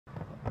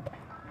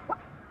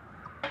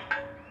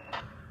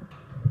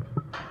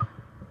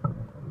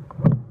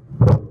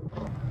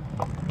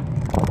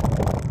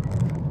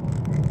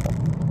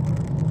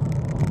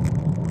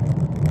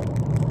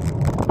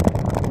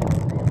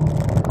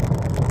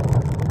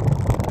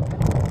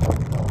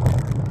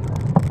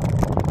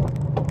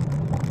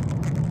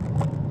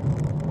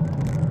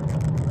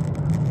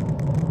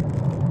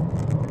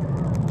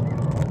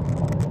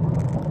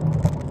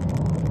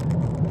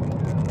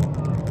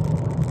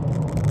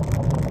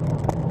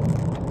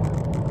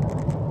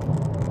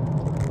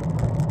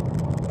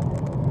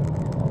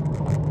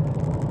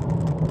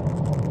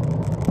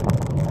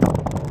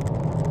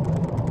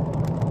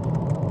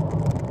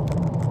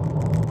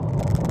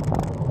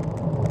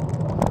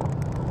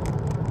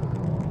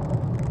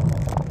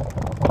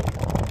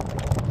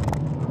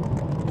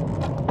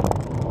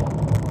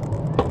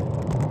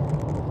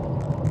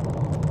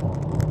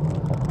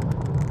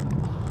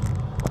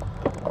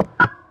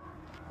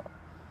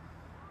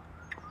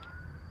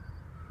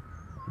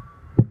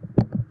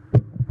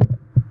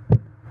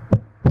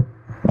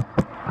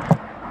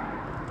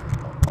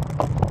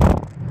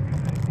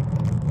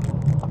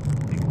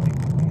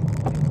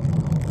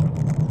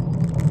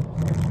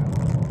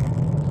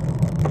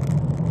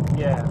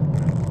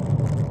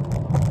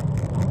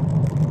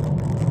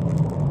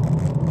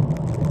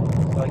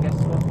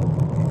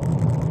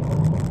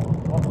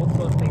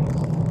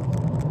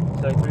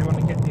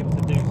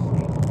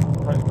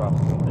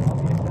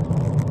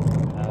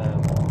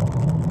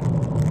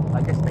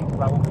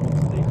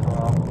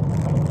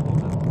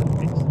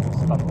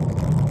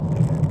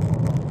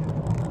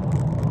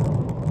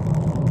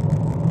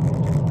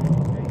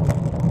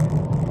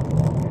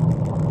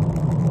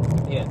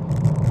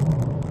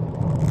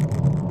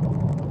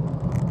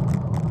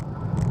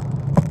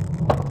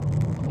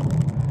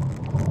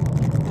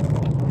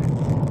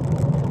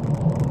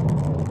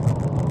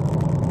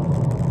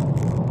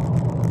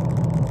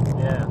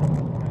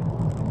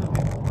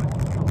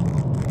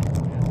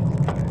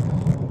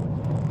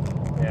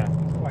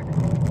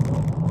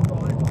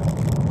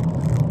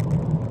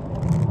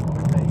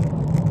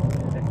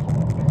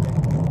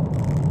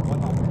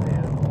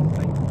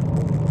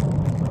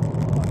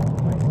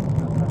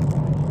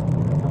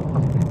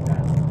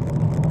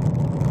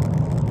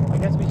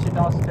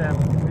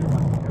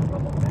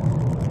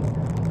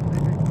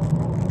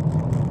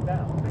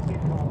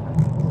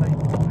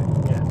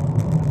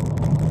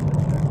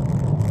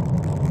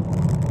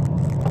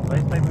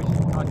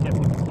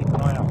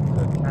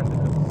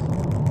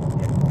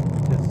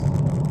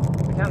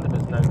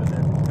candidates know that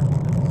they're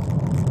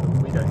candidates, but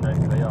we don't know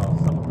who they are.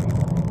 Some of them,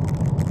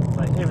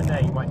 like here and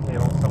there, you might hear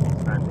someone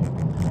standing.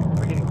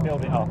 We can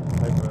build it up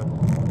over.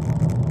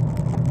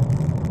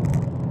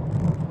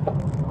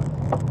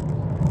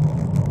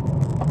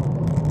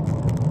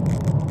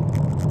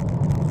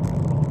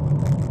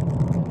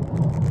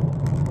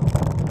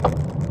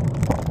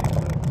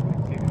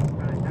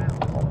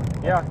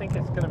 Yeah, I think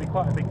it's going to be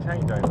quite a big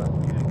changeover.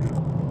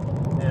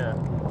 Yeah,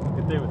 you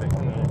could do with it,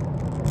 couldn't you?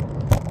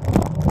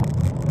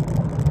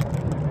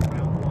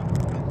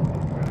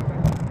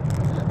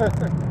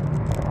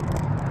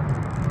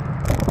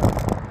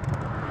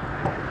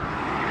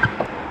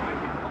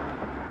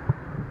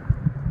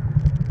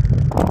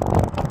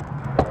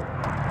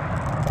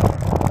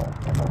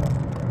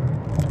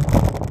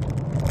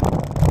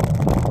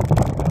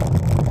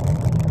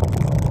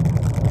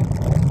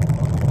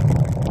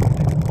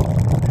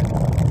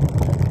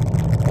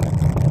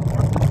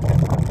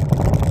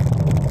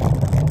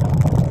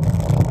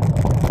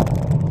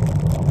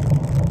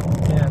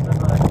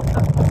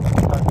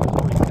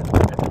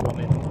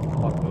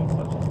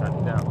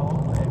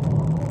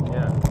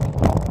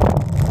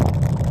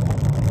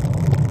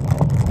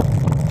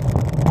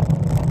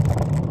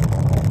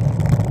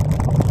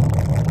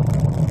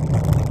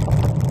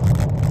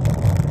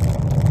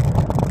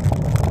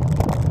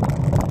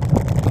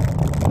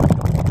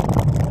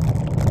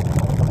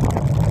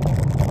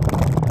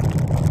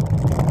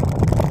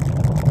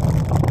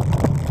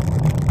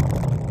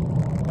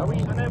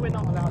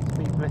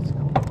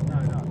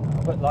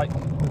 Like,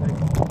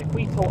 if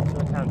we talk to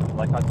a candidate,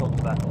 like I talked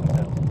to that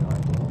Conservative guy,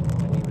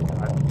 and he was,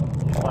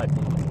 in my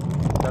opinion,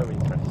 no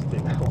interest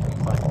in health and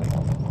cycling,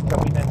 can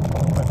we then talk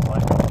on the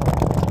website and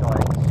this guy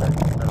shows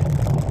no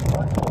interest?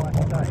 That's why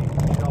I say,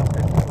 you should ask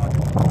everybody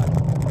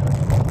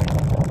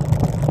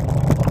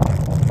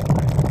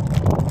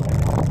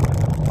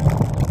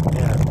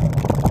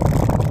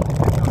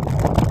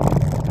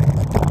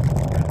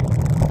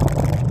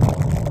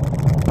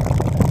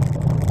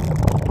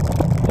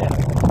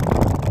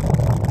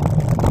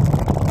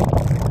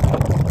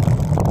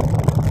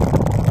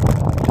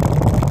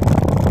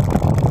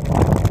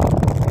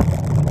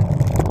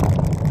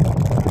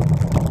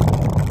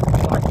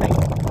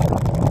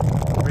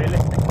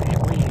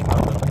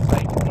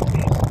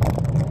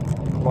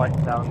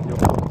write down your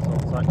thoughts on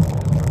cycling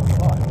and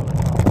reply, will it?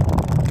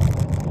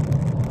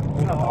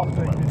 No,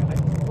 after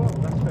well,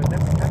 that's good.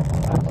 That's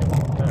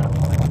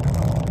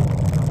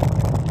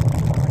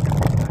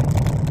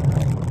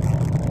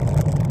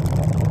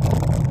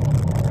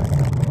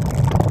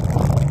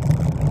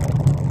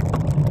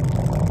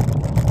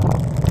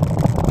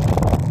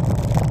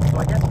So I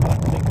guess we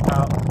need to think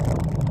about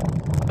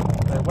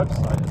their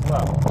website as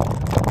well.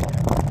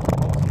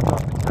 Once you've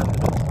got the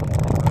candidates and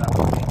things like that,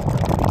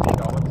 we need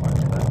our website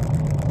for that.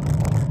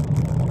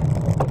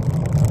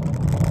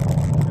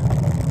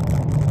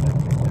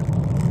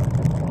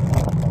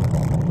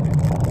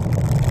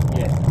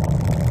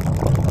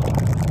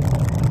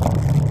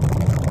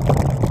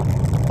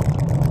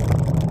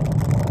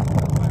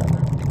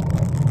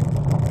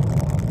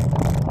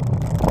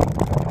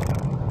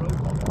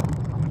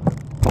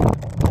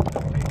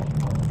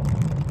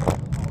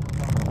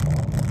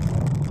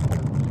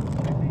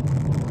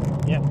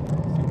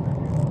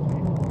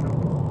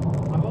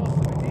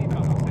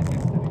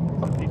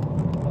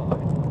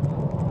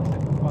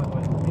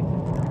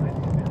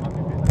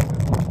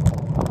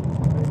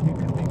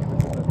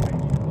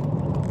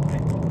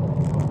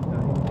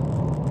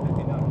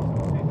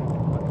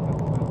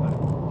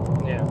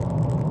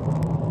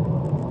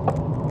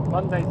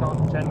 Mondays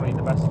aren't generally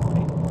the best for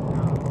me.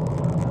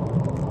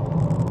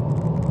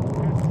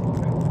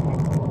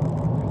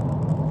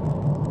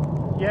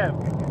 Yeah.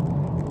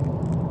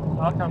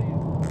 I'll come.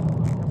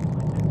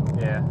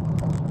 Yeah.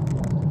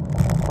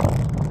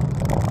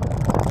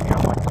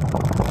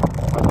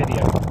 My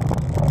video.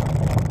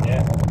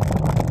 Yeah.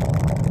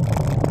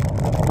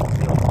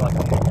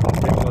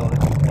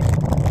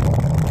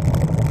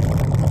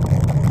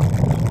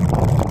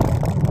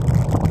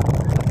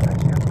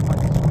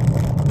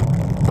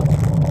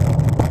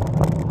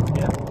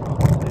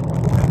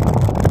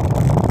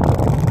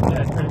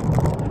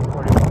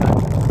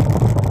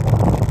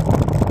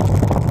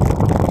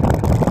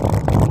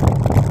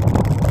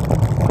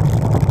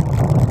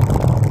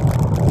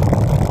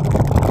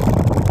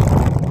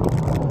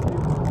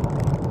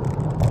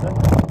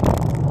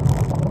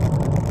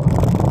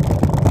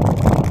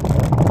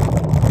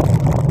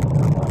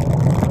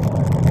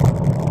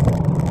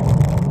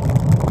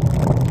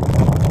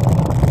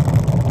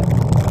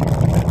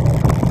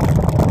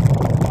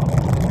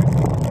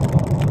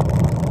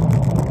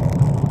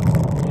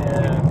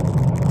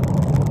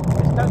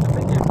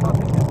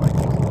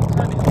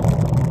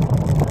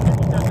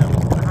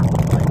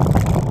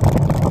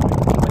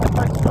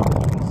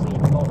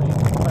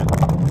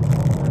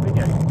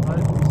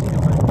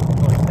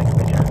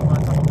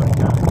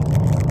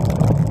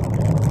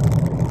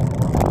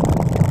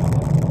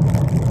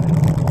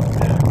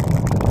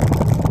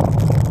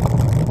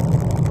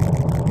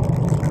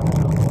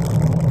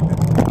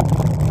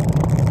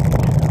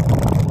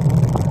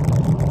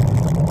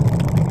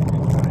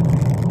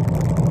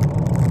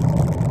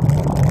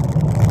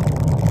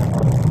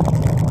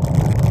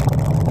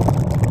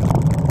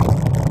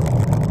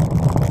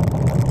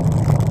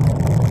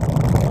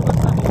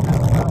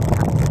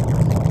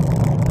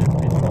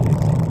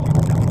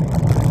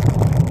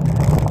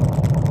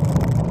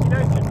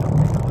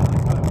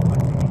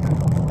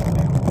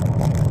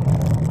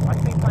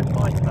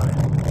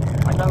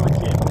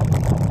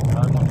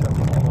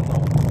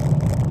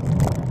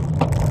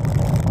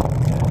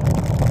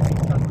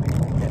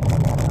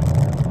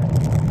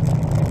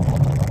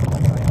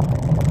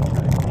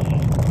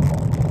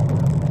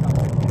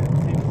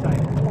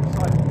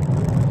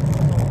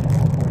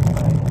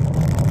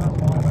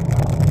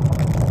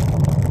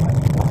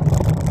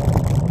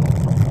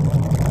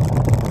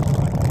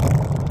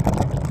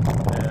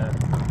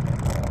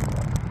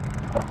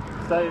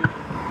 So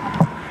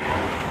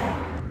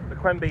the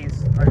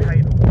Quemby's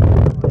okay.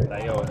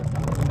 They are.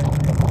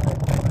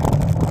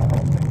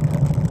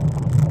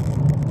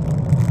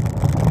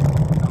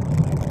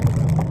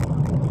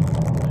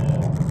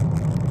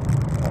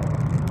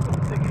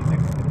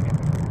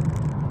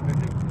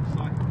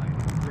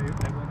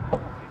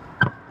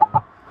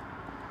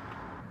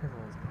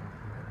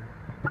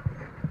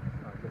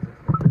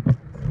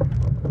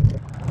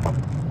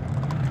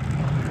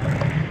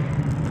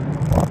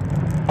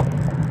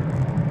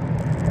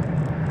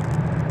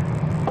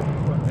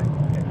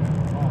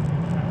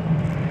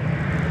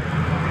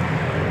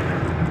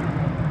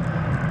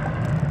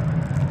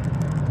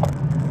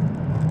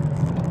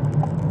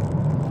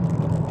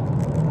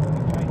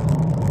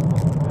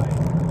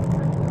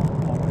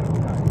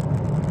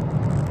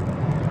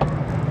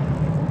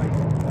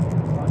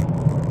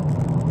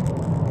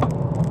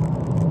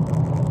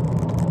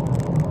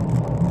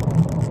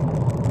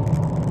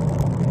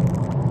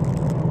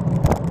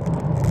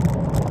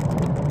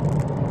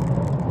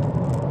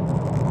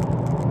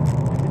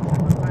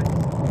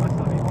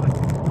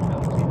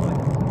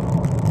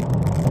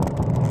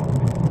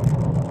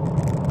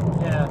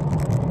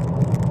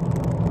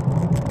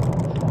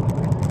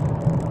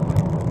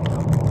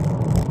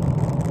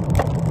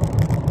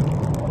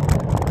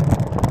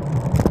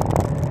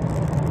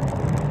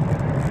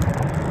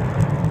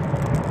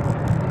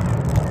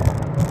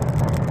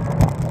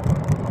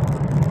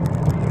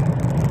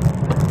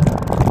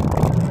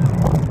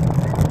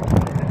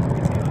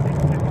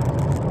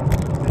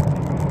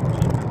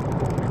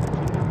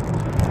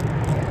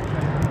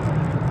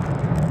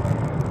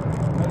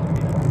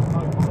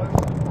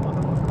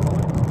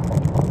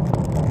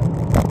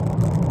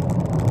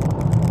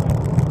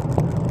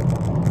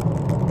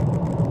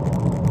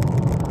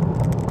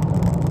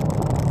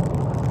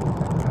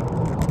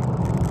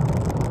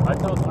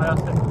 I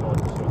asked her before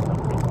to show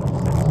something, she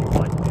said she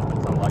liked it, but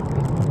it's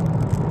unlikely.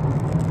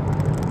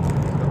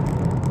 She's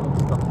got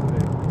stuff to do.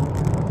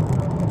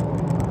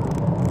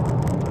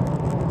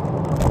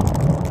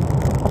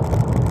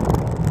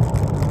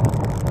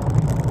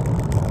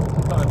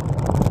 She's got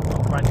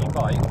a brand new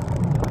bike.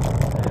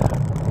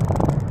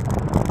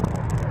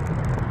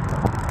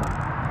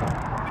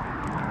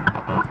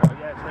 So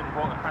yeah, it's really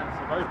bought a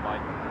fancy road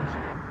bike. She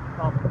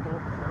can't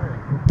afford to do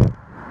it.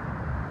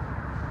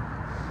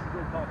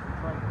 Good bike for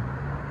training.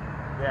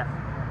 Yeah.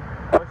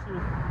 Well, she was,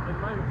 at the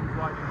moment she's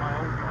riding my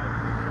old bike.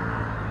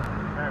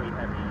 Very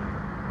heavy,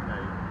 you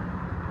know.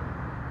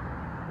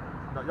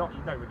 Not,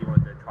 you don't really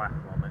want to do a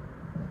triathlon on it.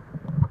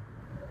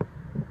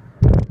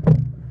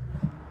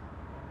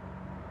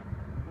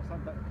 What's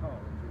under the car?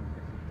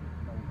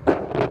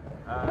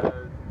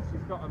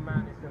 She's got a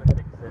man who's going to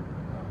fix it.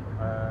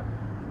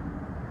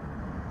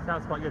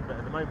 Sounds quite good, but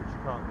at the moment she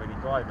can't really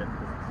drive it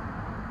because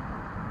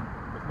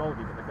it's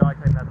mouldy. But the guy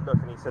came and had a look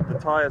and he said the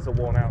tyres are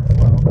worn out as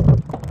well.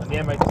 And the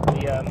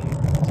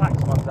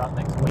tax runs out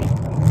next week, and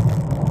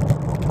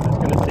it's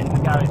going to sit in the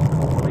garage for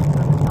 4 weeks,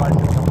 and this guy's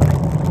going to come and take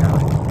it to the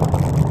garage.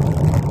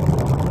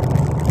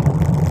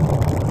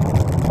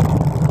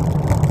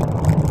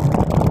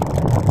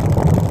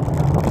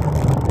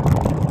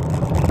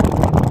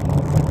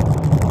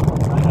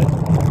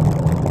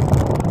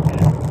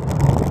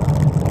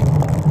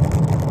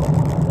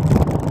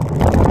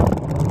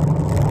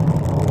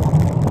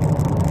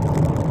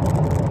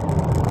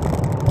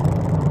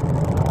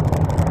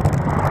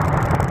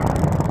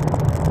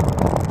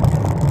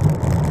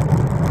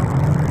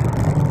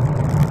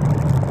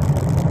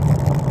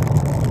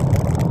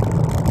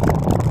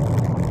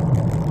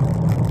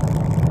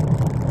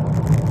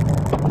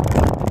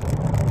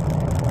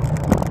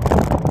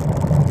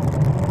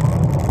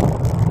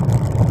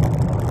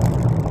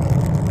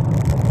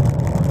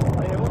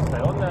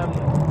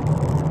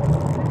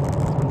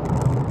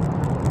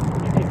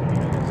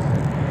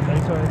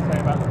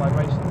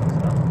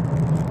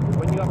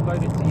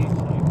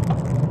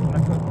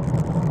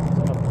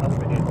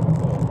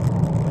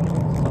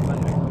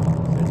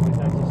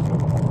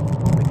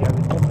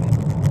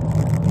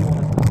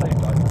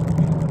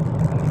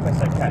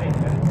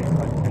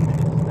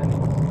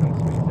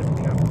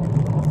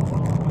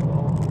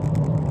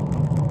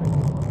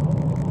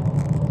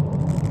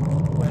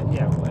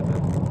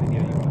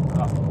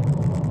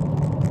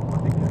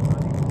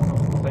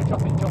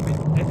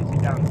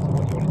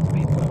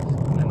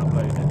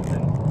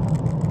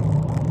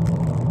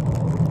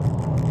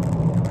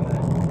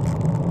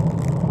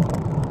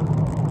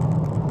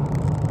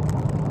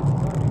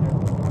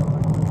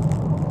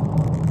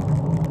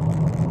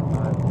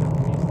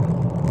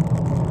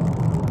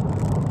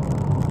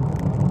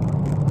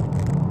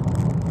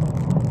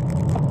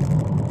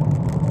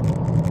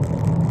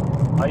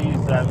 I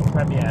use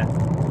Premiere,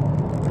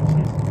 which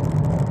is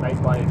made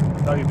by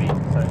Adobe,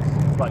 so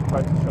it's like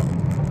Photoshop.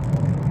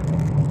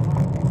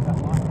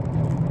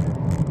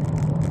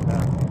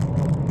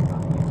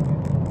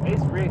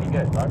 It's really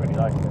good, I really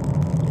like it.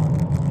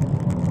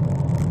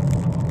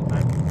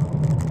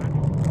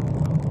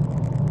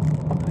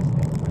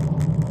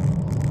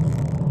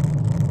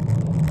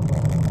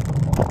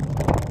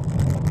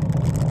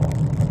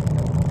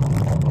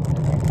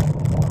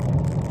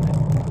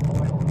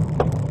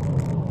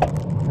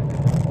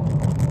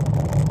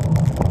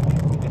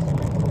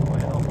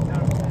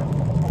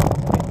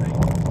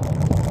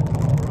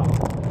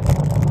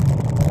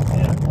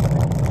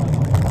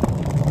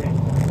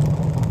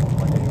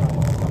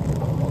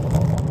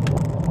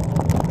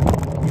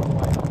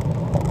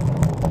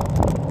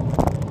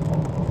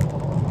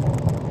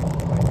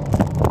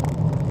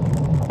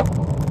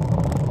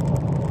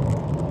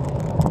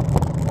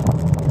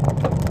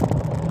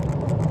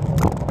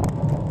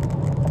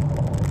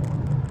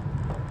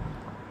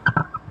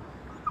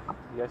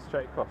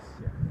 straight across.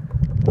 Yeah.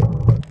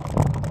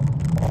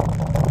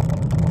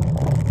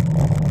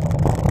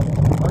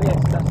 Oh yes,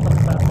 that's about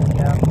the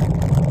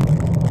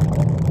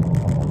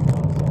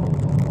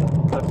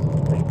those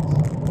things.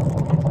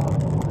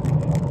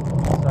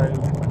 So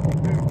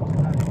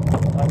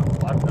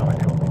I've no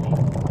idea what we need.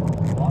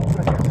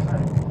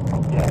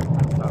 Yeah,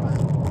 that's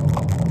us.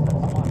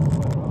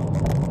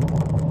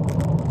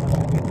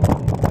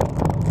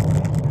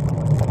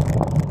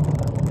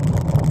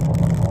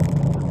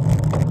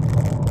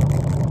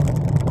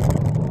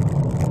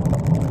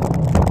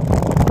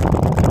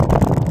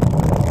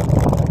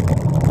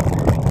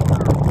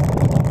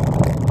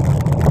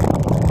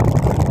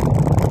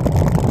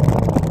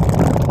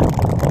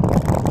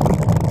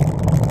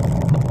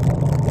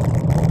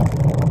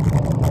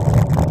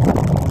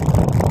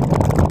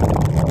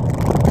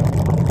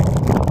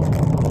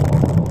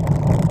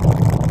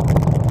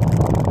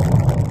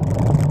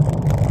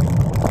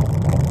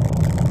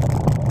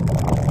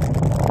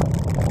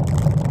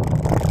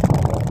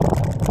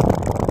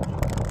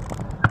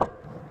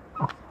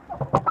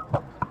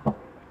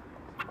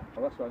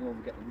 Well, that's why I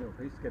normally get the milk.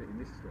 I used to get it in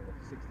this store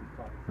for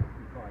 65,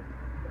 55.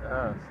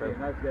 Ah, so Yeah,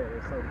 and over there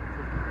they sold it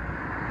for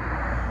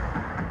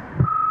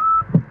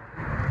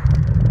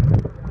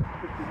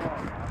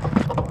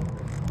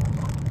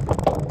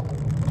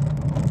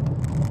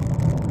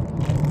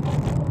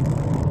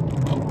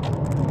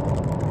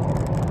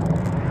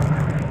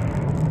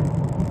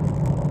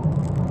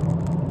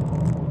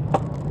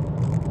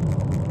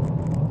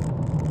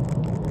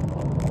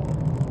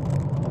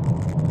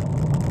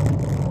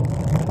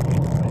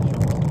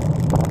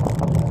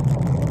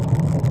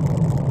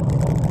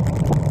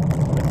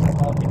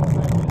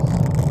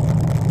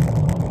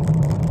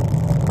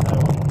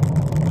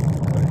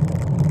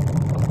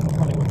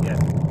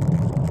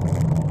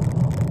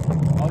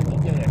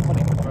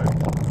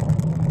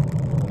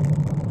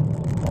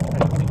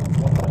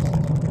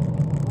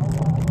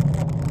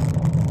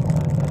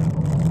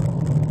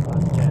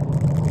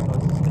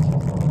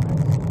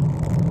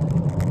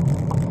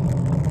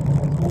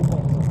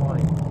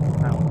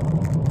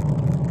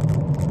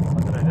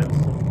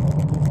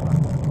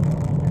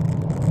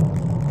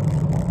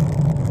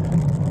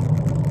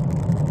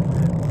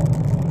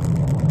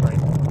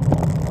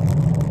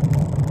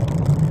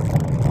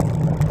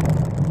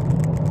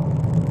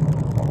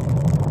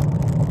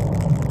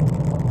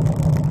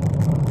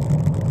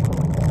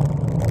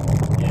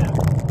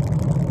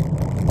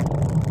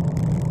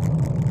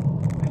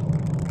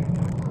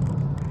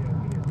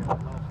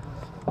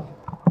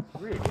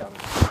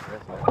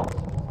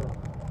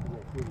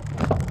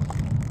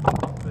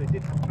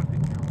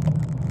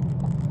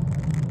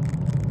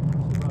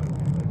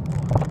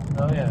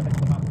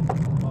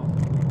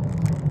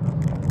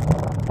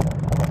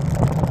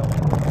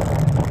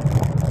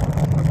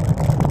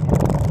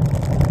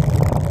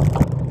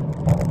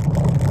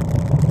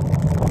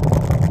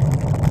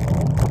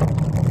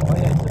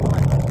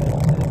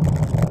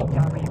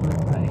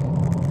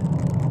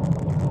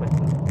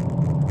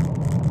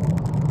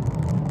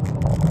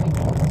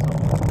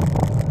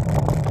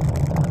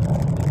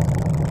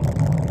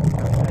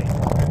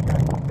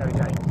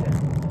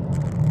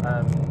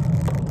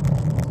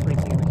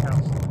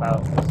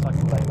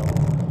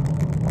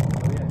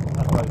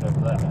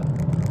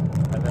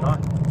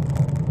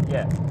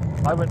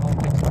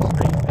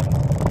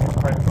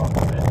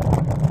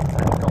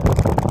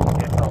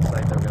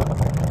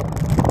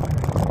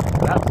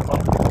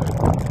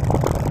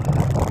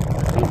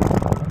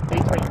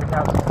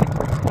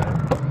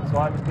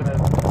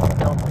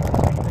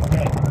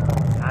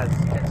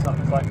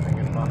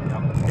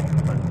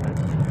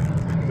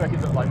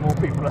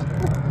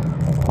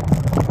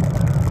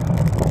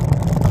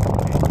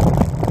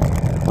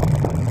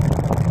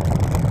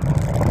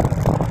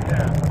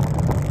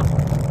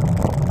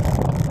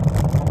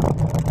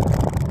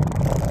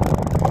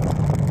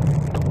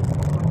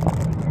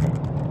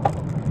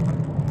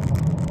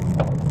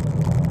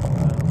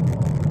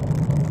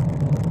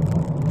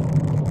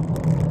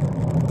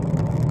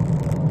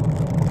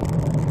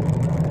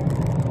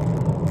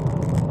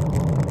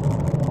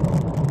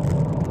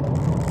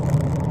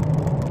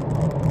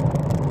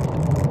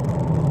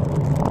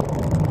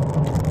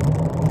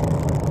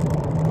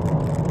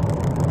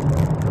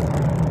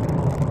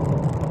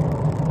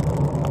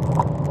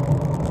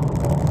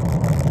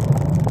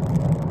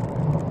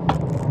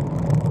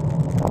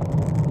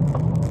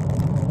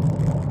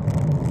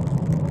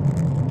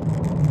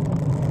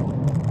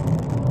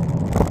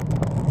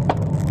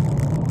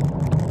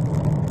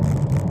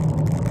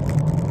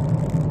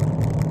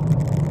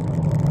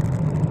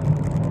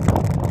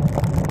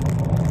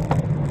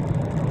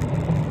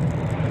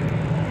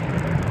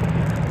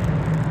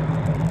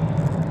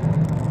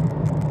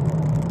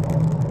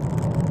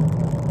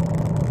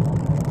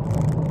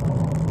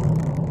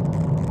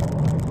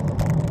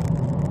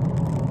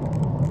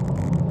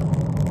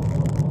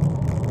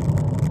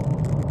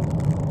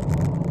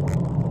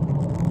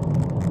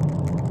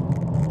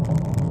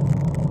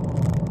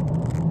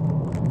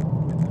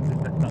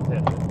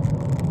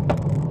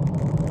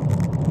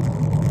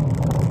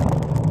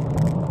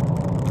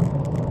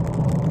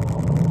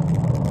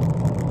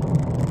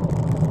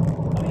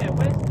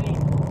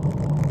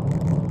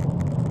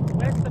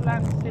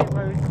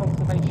Road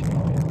Conservation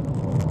Area.